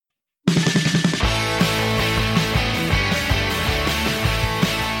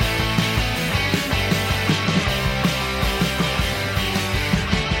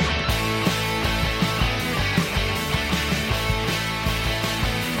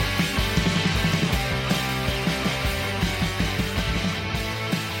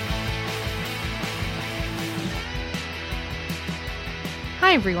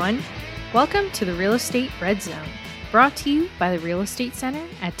Hi everyone, welcome to the Real Estate Red Zone, brought to you by the Real Estate Center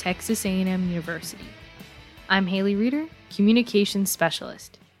at Texas A&M University. I'm Haley Reeder, Communications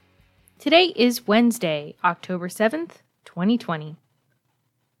Specialist. Today is Wednesday, October 7th, 2020.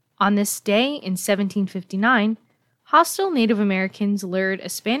 On this day in 1759, hostile Native Americans lured a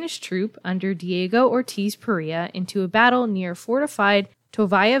Spanish troop under Diego Ortiz Perea into a battle near fortified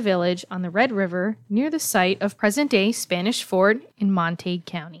Tovaya village on the Red River near the site of present-day Spanish Fort in Montague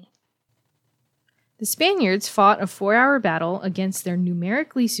County. The Spaniards fought a 4-hour battle against their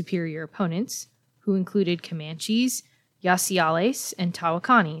numerically superior opponents, who included Comanches, Yaciales, and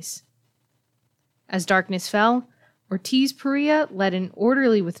Tawacanis. As darkness fell, Ortiz Perea led an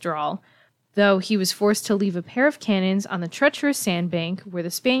orderly withdrawal, though he was forced to leave a pair of cannons on the treacherous sandbank where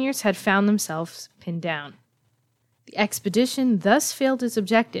the Spaniards had found themselves pinned down. The expedition thus failed its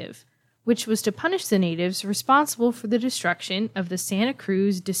objective, which was to punish the natives responsible for the destruction of the Santa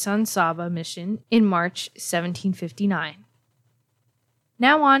Cruz de San Saba mission in March 1759.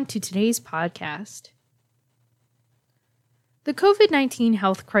 Now on to today's podcast. The COVID-19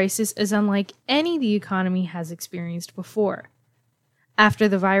 health crisis is unlike any the economy has experienced before. After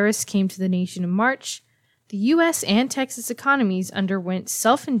the virus came to the nation in March, the U.S. and Texas economies underwent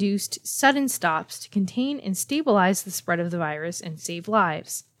self-induced sudden stops to contain and stabilize the spread of the virus and save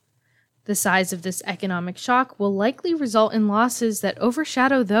lives. The size of this economic shock will likely result in losses that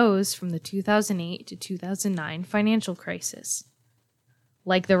overshadow those from the 2008 to 2009 financial crisis.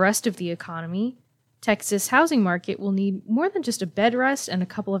 Like the rest of the economy, Texas' housing market will need more than just a bed rest and a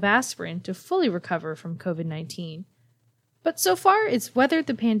couple of aspirin to fully recover from COVID-19. But so far, it's weathered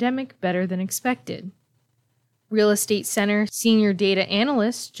the pandemic better than expected. Real Estate Center Senior Data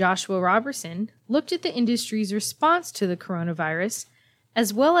Analyst Joshua Roberson looked at the industry's response to the coronavirus,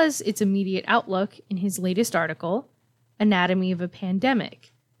 as well as its immediate outlook in his latest article, Anatomy of a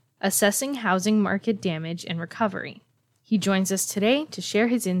Pandemic, Assessing Housing Market Damage and Recovery. He joins us today to share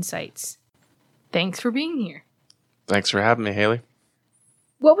his insights. Thanks for being here. Thanks for having me, Haley.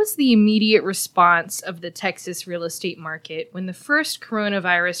 What was the immediate response of the Texas real estate market when the first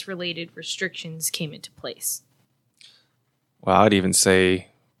coronavirus-related restrictions came into place? Well, I'd even say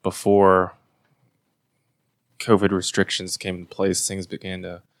before COVID restrictions came in place, things began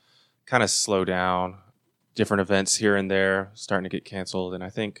to kind of slow down. Different events here and there starting to get canceled, and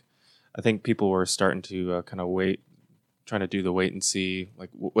I think people were starting to kind of trying to do the wait and see, like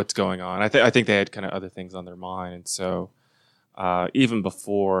what's going on. I think they had kind of other things on their mind, and so even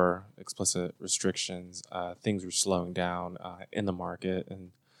before explicit restrictions, things were slowing down in the market, and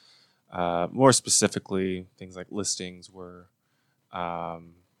more specifically, things like listings were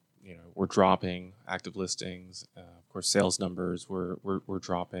dropping. Active listings, of course, sales numbers were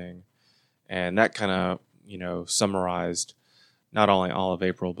dropping, and that kind of summarized not only all of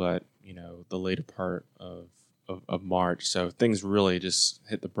April, but the later part of March. So things really just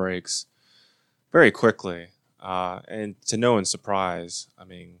hit the brakes very quickly, and to no one's surprise. I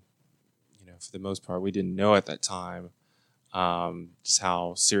mean, for the most part, we didn't know at that time just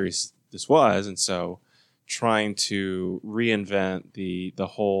how serious this was, and so trying to reinvent the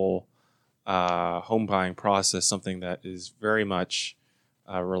whole home buying process, something that is very much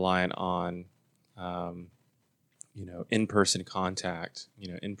reliant on in-person contact,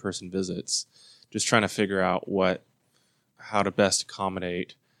 in-person visits, just trying to figure out how to best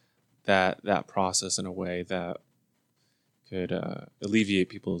accommodate that process in a way that could alleviate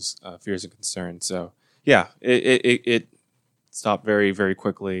people's fears and concerns. So yeah, it stopped very, very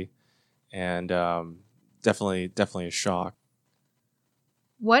quickly, and definitely a shock.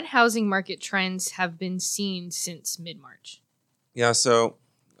 What housing market trends have been seen since mid-March? Yeah, so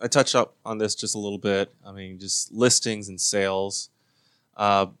I touched up on this just a little bit. I mean, just listings and sales.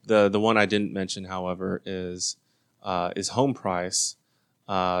 The one I didn't mention, however, is home price.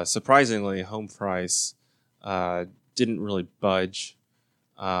 Surprisingly, home price didn't really budge.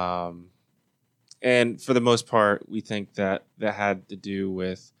 And for the most part, we think that had to do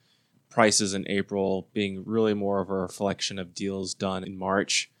with prices in April being really more of a reflection of deals done in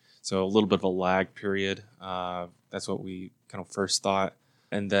March. So a little bit of a lag period. That's what we kind of first thought.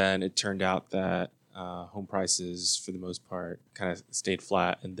 And then it turned out that home prices, for the most part, kind of stayed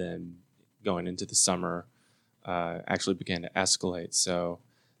flat, and then going into the summer, actually began to escalate. So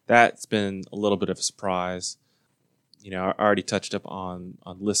that's been a little bit of a surprise. I already touched up on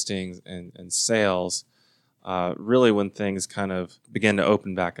listings and sales. Really, when things kind of began to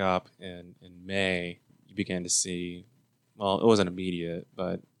open back up in May, you began to see, well, it wasn't immediate,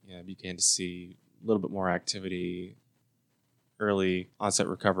 but you began to see a little bit more activity, early onset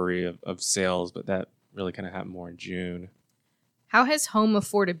recovery of sales, but that really kind of happened more in June. How has home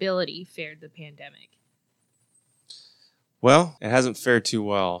affordability fared the pandemic? Well, it hasn't fared too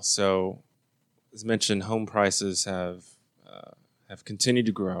well. So, as mentioned, home prices have continued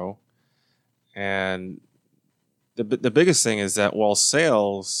to grow, and the biggest thing is that while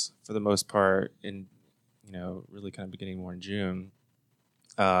sales, for the most part, in really kind of beginning more in June,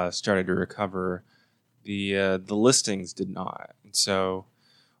 started to recover, the listings did not. And so,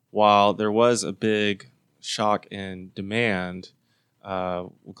 while there was a big shock in demand,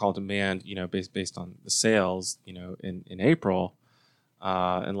 we'll call demand, based on the sales, in April,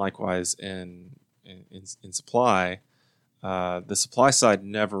 and likewise in supply, the supply side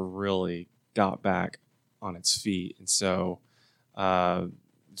never really got back on its feet. And so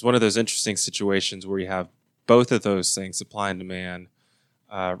it's one of those interesting situations where you have both of those things, supply and demand,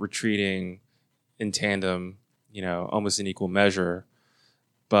 retreating in tandem, almost in equal measure.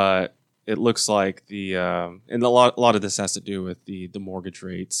 But it looks like and a lot of this has to do with the mortgage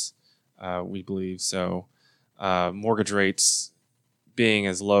rates, we believe. So mortgage rates being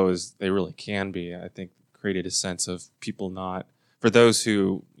as low as they really can be, I think created a sense of people not, for those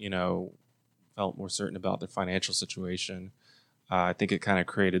who, felt more certain about their financial situation, I think it kind of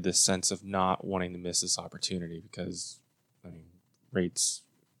created this sense of not wanting to miss this opportunity because, rates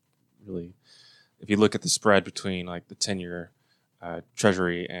really, if you look at the spread between like the 10-year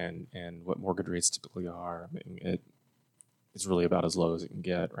Treasury and what mortgage rates typically are, it's really about as low as it can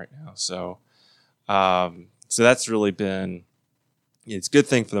get right now. So, so that's really been, it's a good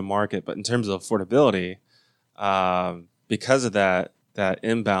thing for the market, but in terms of affordability, because of that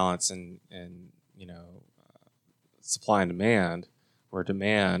imbalance and supply and demand, where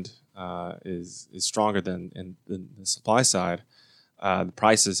demand is stronger than the supply side, the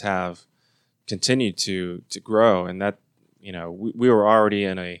prices have continued to grow, and that we were already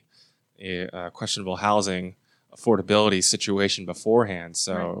in a questionable housing affordability situation beforehand.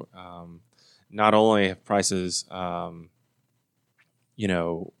 So not only have prices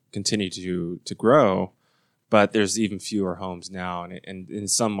continue to grow, but there's even fewer homes now, and in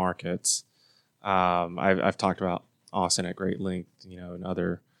some markets, I've talked about Austin at great length, and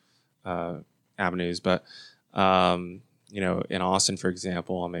other avenues, but in Austin, for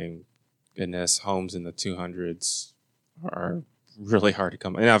example, goodness, homes in the 200s are really hard to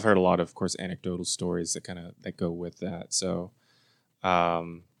come. And I've heard a lot of course, anecdotal stories that go with that. So,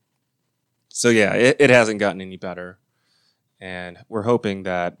 it hasn't gotten any better, and we're hoping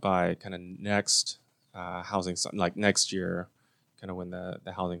that by kind of next housing, like next year, kind of when the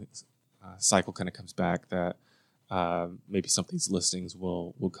housing cycle kind of comes back, that maybe some of these listings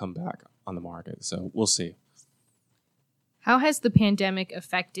will come back on the market. So we'll see. How has the pandemic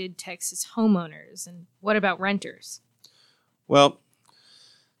affected Texas homeowners, and what about renters? Well,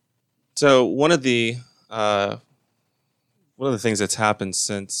 so one of the things that's happened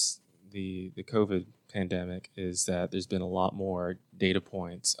since the COVID pandemic is that there's been a lot more data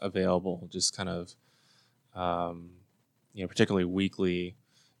points available, just kind of particularly weekly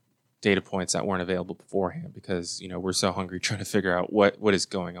data points that weren't available beforehand, because we're so hungry trying to figure out what is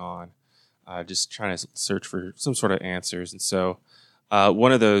going on, just trying to search for some sort of answers. And so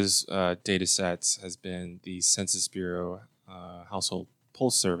one of those data sets has been the Census Bureau Household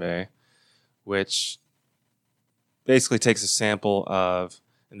Pulse Survey, which basically takes a sample of,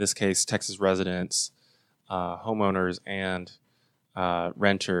 in this case, Texas residents, homeowners, and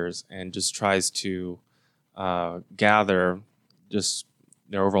renters, and just tries to gather just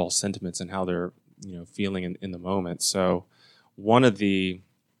their overall sentiments and how they're feeling in the moment. So one of the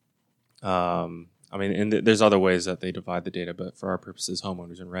there's other ways that they divide the data, but for our purposes,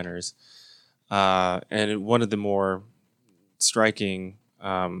 homeowners and renters. And one of the more striking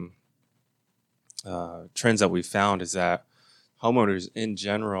trends that we found is that homeowners in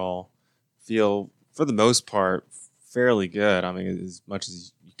general feel, for the most part, fairly good. As much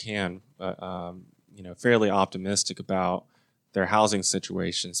as you can, but fairly optimistic about their housing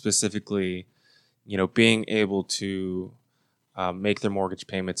situation, specifically, being able to make their mortgage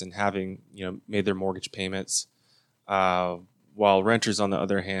payments and having, made their mortgage payments, while renters, on the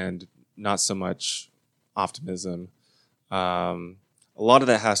other hand, not so much optimism. A lot of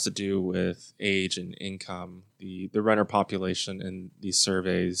that has to do with age and income. The renter population in these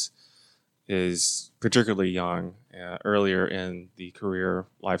surveys is particularly young, earlier in the career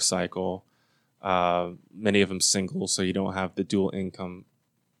life cycle. Many of them single, so you don't have the dual income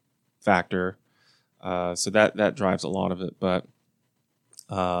factor. So that drives a lot of it. But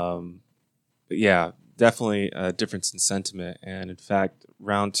yeah, definitely a difference in sentiment. And in fact,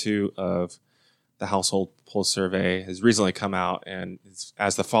 round 2 of the Household Pulse Survey has recently come out, and it's,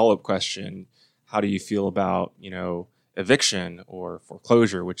 as the follow-up question, how do you feel about, eviction or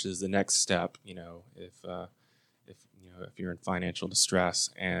foreclosure, which is the next step. If you're in financial distress,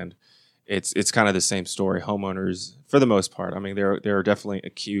 and it's kind of the same story. Homeowners, for the most part, I mean, there are definitely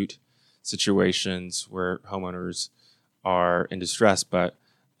acute situations where homeowners are in distress, but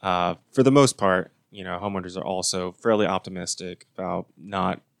for the most part, homeowners are also fairly optimistic about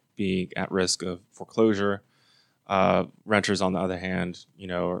not being at risk of foreclosure. Renters, on the other hand,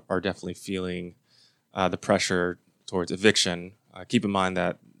 are definitely feeling the pressure towards eviction. Keep in mind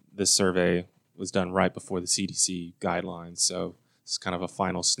that this survey was done right before the CDC guidelines, so it's kind of a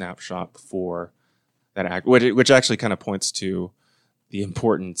final snapshot before that act, which actually kind of points to the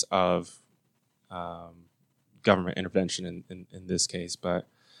importance of government intervention in this case. But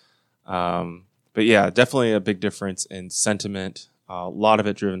yeah, definitely a big difference in sentiment. A lot of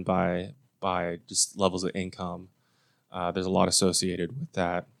it driven by just levels of income. There's a lot associated with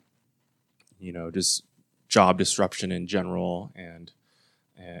that, just job disruption in general, and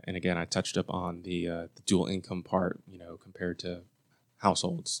again, I touched up on the dual income part, compared to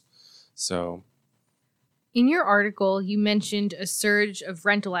households. So, in your article, you mentioned a surge of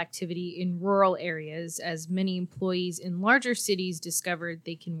rental activity in rural areas as many employees in larger cities discovered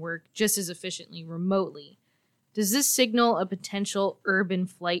they can work just as efficiently remotely. Does this signal a potential urban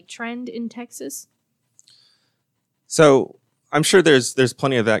flight trend in Texas? So I'm sure there's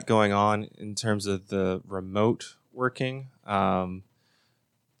plenty of that going on in terms of the remote working.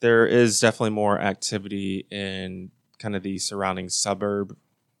 There is definitely more activity in kind of the surrounding suburb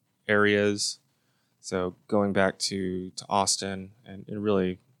areas. So going back to Austin and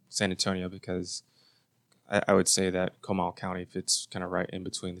really San Antonio, because I would say that Comal County fits kind of right in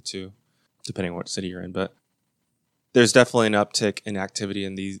between the two, depending on what city you're in. But there's definitely an uptick in activity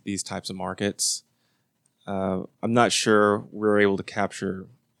in these types of markets. I'm not sure we're able to capture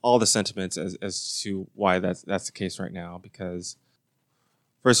all the sentiments as to why that's the case right now, because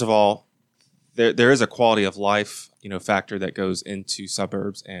first of all, there is a quality of life factor that goes into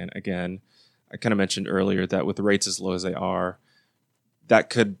suburbs, and again, I kind of mentioned earlier that with the rates as low as they are, that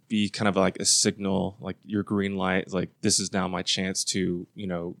could be kind of like a signal, like your green light, like this is now my chance to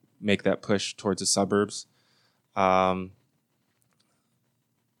make that push towards the suburbs. In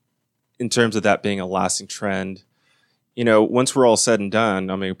terms of that being a lasting trend, once we're all said and done,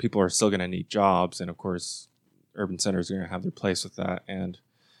 I mean, people are still going to need jobs, and of course, urban centers are going to have their place with that. And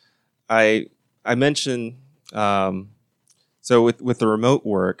I mentioned, so with the remote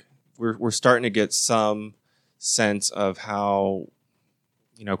work, we're starting to get some sense of how,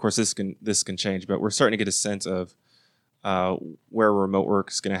 of course, this can change, but we're starting to get a sense of where remote work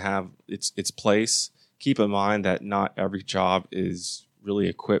is going to have its place. Keep in mind that not every job is really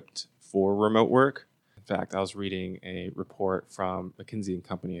equipped for remote work. In fact, I was reading a report from McKinsey &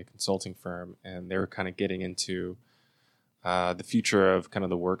 Company, a consulting firm, and they were kind of getting into the future of kind of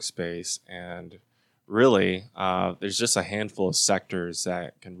the workspace. And really, there's just a handful of sectors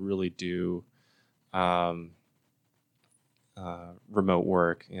that can really do remote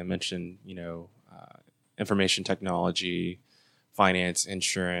work. I mentioned, information technology, finance,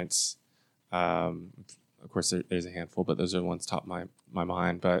 insurance. Of course, there's a handful, but those are the ones top of my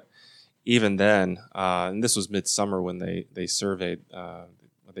mind. But even then, and this was midsummer when they surveyed,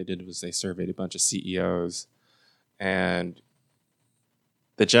 what they did was they surveyed a bunch of CEOs, and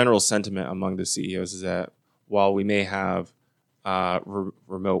the general sentiment among the CEOs is that while we may have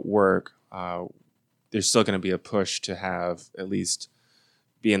remote work, there's still going to be a push to have at least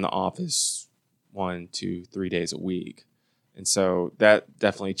be in the office 1, 2, 3 days a week. And so that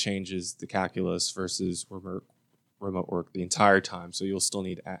definitely changes the calculus versus remote work the entire time. So you'll still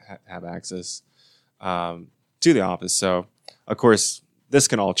need to have access to the office. So, of course, this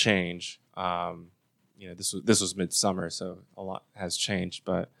can all change. This was midsummer, so a lot has changed.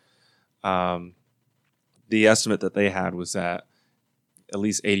 But the estimate that they had was that at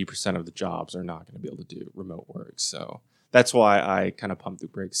least 80% of the jobs are not going to be able to do remote work. So that's why I kind of pumped the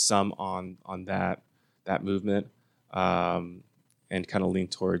brakes some on that movement. And kind of lean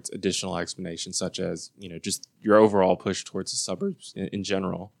towards additional explanations, such as just your overall push towards the suburbs in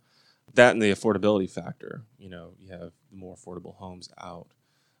general. That and the affordability factor. You have more affordable homes out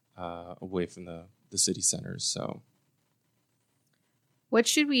away from the city centers. So, what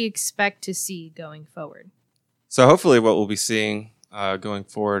should we expect to see going forward? So hopefully, what we'll be seeing going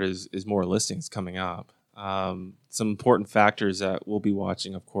forward is more listings coming up. Some important factors that we'll be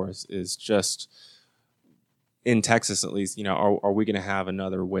watching, of course, is just in Texas, at least, are we going to have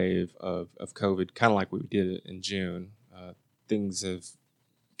another wave of COVID, kind of like we did in June?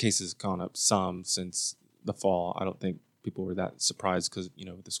 Cases gone up some since the fall. I don't think people were that surprised because,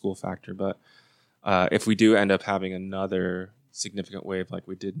 with the school factor. But if we do end up having another significant wave like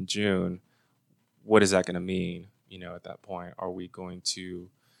we did in June, what is that going to mean? At that point, are we going to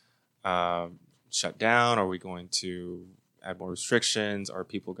shut down? Are we going to add more restrictions? Are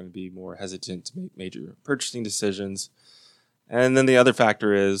people going to be more hesitant to make major purchasing decisions? And then the other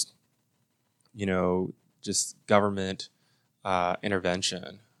factor is, just government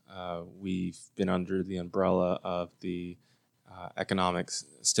intervention. We've been under the umbrella of the economic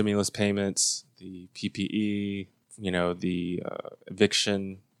stimulus payments, the PPE, the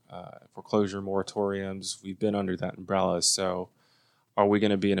eviction, foreclosure moratoriums. We've been under that umbrella. So are we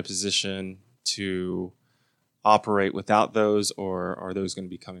going to be in a position to operate without those, or are those going to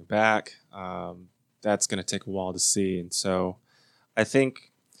be coming back? That's going to take a while to see. And so I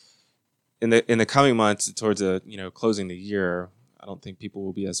think in the coming months, towards closing the year, I don't think people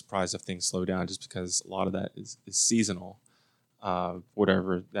will be as surprised if things slow down, just because a lot of that is seasonal,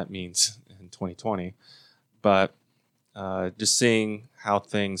 whatever that means in 2020. But just seeing how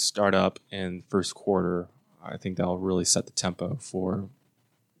things start up in first quarter, I think that'll really set the tempo for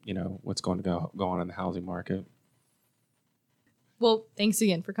what's going to go on in the housing market. Well, thanks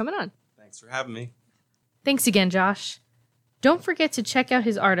again for coming on. Thanks for having me. Thanks again, Josh. Don't forget to check out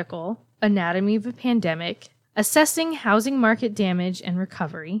his article, Anatomy of a Pandemic, Assessing Housing Market Damage and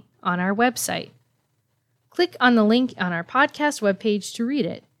Recovery, on our website. Click on the link on our podcast webpage to read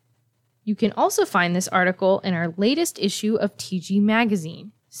it. You can also find this article in our latest issue of TG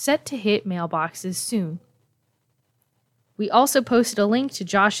Magazine, set to hit mailboxes soon. We also posted a link to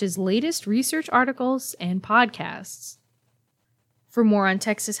Josh's latest research articles and podcasts. For more on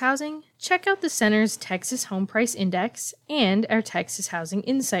Texas housing, check out the Center's Texas Home Price Index and our Texas Housing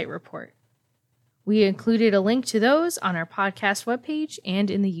Insight Report. We included a link to those on our podcast webpage and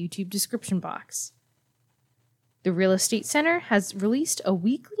in the YouTube description box. The Real Estate Center has released a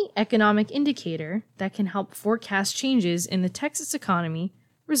weekly economic indicator that can help forecast changes in the Texas economy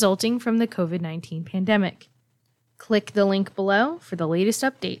resulting from the COVID-19 pandemic. Click the link below for the latest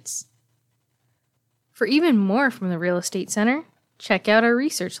updates. For even more from the Real Estate Center, check out our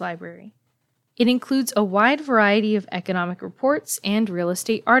research library. It includes a wide variety of economic reports and real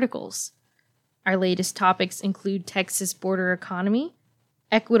estate articles. Our latest topics include Texas border economy,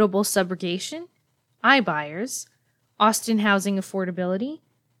 equitable subrogation, iBuyers, Austin housing affordability,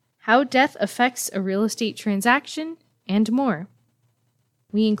 how death affects a real estate transaction, and more.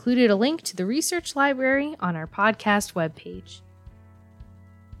 We included a link to the research library on our podcast webpage.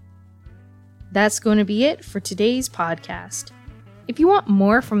 That's going to be it for today's podcast. If you want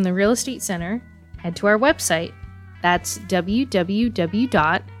more from the Real Estate Center, head to our website. That's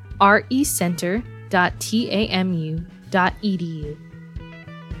www.recenter.tamu.edu.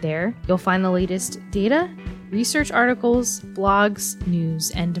 There, you'll find the latest data, research articles, blogs,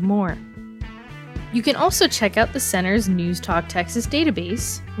 news, and more. You can also check out the Center's News Talk Texas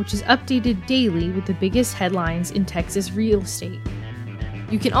database, which is updated daily with the biggest headlines in Texas real estate.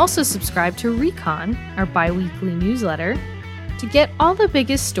 You can also subscribe to Recon, our bi-weekly newsletter, to get all the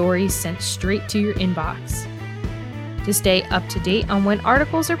biggest stories sent straight to your inbox. To stay up to date on when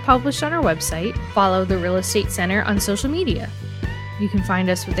articles are published on our website, follow the Real Estate Center on social media. You can find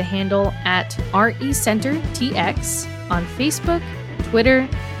us with the handle at RECenterTX on Facebook, Twitter,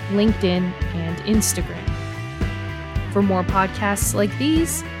 LinkedIn, and Instagram. For more podcasts like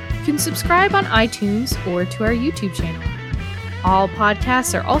these, you can subscribe on iTunes or to our YouTube channel. All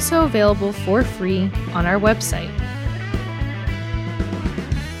podcasts are also available for free on our website.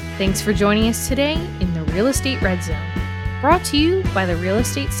 Thanks for joining us today in the Real Estate Red Zone, brought to you by the Real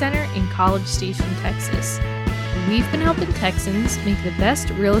Estate Center in College Station, Texas. We've been helping Texans make the best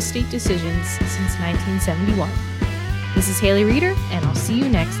real estate decisions since 1971. This is Haley Reeder, and I'll see you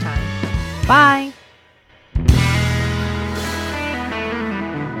next time. Bye!